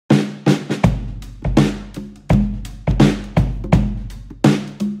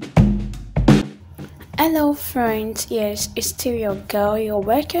Hello friends, yes, it's still your girl. You're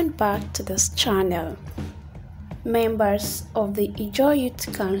welcome back to this channel. Members of the Ijaw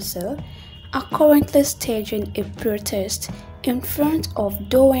Youth Council are currently staging a protest in front of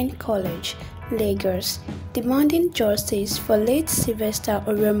Dowen College, Lagos, demanding justice for late Sylvester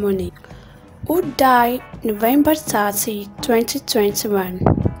Oromoni, who died November 30, 2021.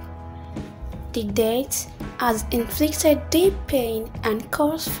 The death has inflicted deep pain and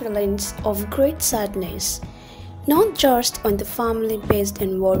caused feelings of great sadness, not just on the family based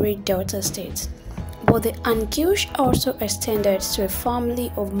in Warri, Delta State, but the anguish also extended to a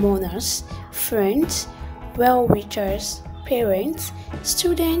family of mourners, friends, well-wishers, parents,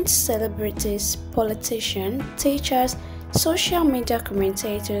 students, celebrities, politicians, teachers, social media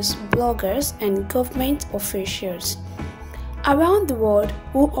commentators, bloggers, and government officials around the world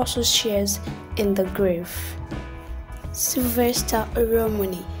who also shares in the grief. Sylvester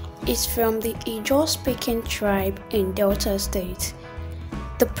Oromoni is from the Ijaw-speaking tribe in Delta State.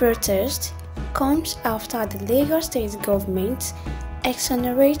 The protest comes after the Lagos State government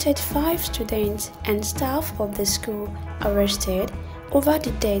exonerated 5 students and staff of the school arrested over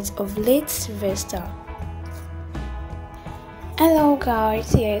the death of late Sylvester. Hello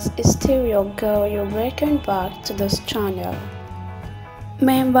guys, yes, it's still your girl. You're welcome back to this channel.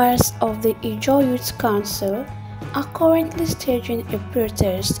 Members of the Ijaw Youth Council are currently staging a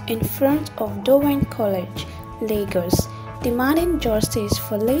protest in front of Dowen College, Lagos, demanding justice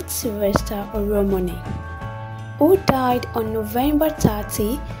for late Sylvester Oromoni, who died on November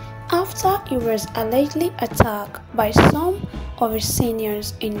 30 after he was allegedly attacked by some of his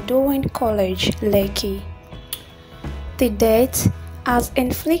seniors in Dowen College, Lekki. The death has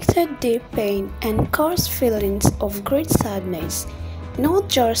inflicted deep pain and caused feelings of great sadness, not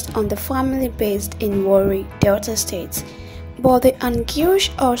just on the family based in Warri, Delta State, but the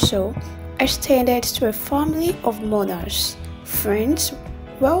anguish also extended to a family of mourners, friends,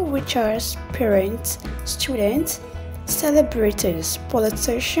 well-wishers, parents, students, celebrities,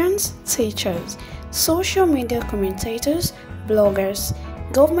 politicians, teachers, social media commentators, bloggers,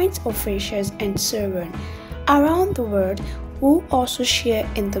 government officials, and so on around the world who also share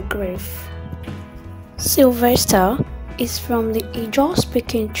in the grief. Sylvester is from the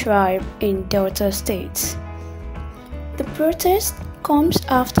Ijaw-speaking tribe in Delta State. The protest comes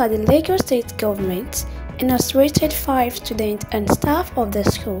after the Lagos State government incarcerated 5 students and staff of the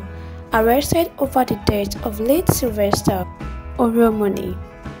school arrested over the death of late Sylvester Oromoni.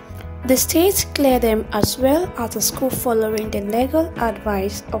 The state cleared them as well as the school following the legal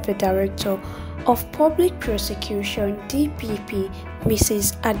advice of the Director of Public Prosecution DPP,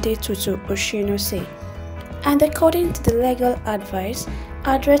 Mrs. Adetutu Oshinose, and according to the legal advice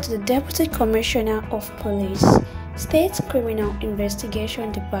addressed to the Deputy Commissioner of Police, State Criminal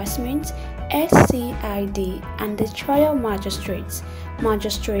Investigation Department (SCID), and the trial magistrate,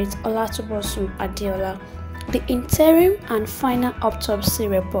 Magistrate Olatubosun Adeola, the interim and final autopsy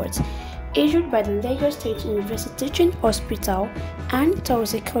report issued by the Lagos State University Teaching Hospital and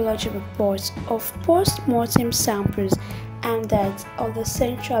toxicology reports of post-mortem samples and that of the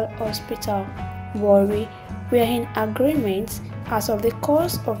Central Hospital, Warri, were in agreement as of the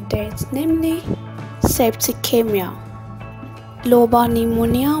cause of death, namely septicemia, lobar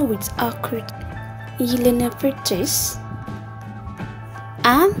pneumonia with acute yeast,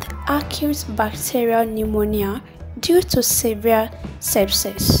 and acute bacterial pneumonia due to severe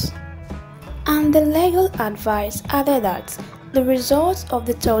sepsis. And the legal advice added that the results of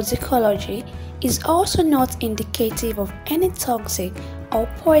the toxicology is also not indicative of any toxic or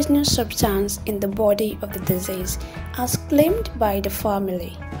poisonous substance in the body of the disease, as claimed by the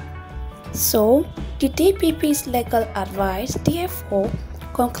family. So, the DPP's legal advice therefore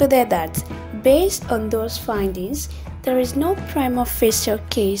concluded that, based on those findings, there is no prima facie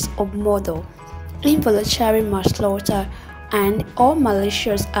case of murder, involuntary manslaughter, and or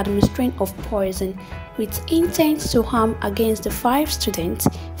malicious administering of poison with intent to harm against the 5 students,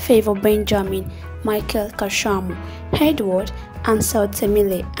 Favour Benjamin, Michael Kashamu, Edward Ansel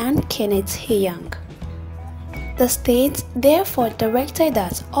Temile, and Kenneth Heyang. The state therefore directed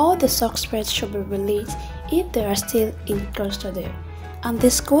that all the suspects should be released if they are still in custody, and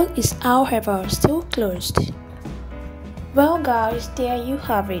the school is however still closed. Well guys, there you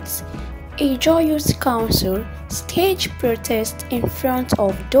have it. Ijaw Youth Council stage protest in front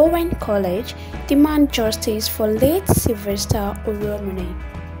of Dowen College demand justice for late Sylvester Oromoni.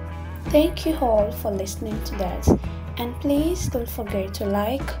 Thank you all for listening to that, and please don't forget to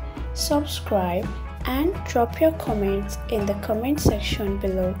like, subscribe, and drop your comments in the comment section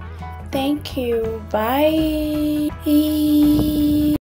below. Thank you. Bye.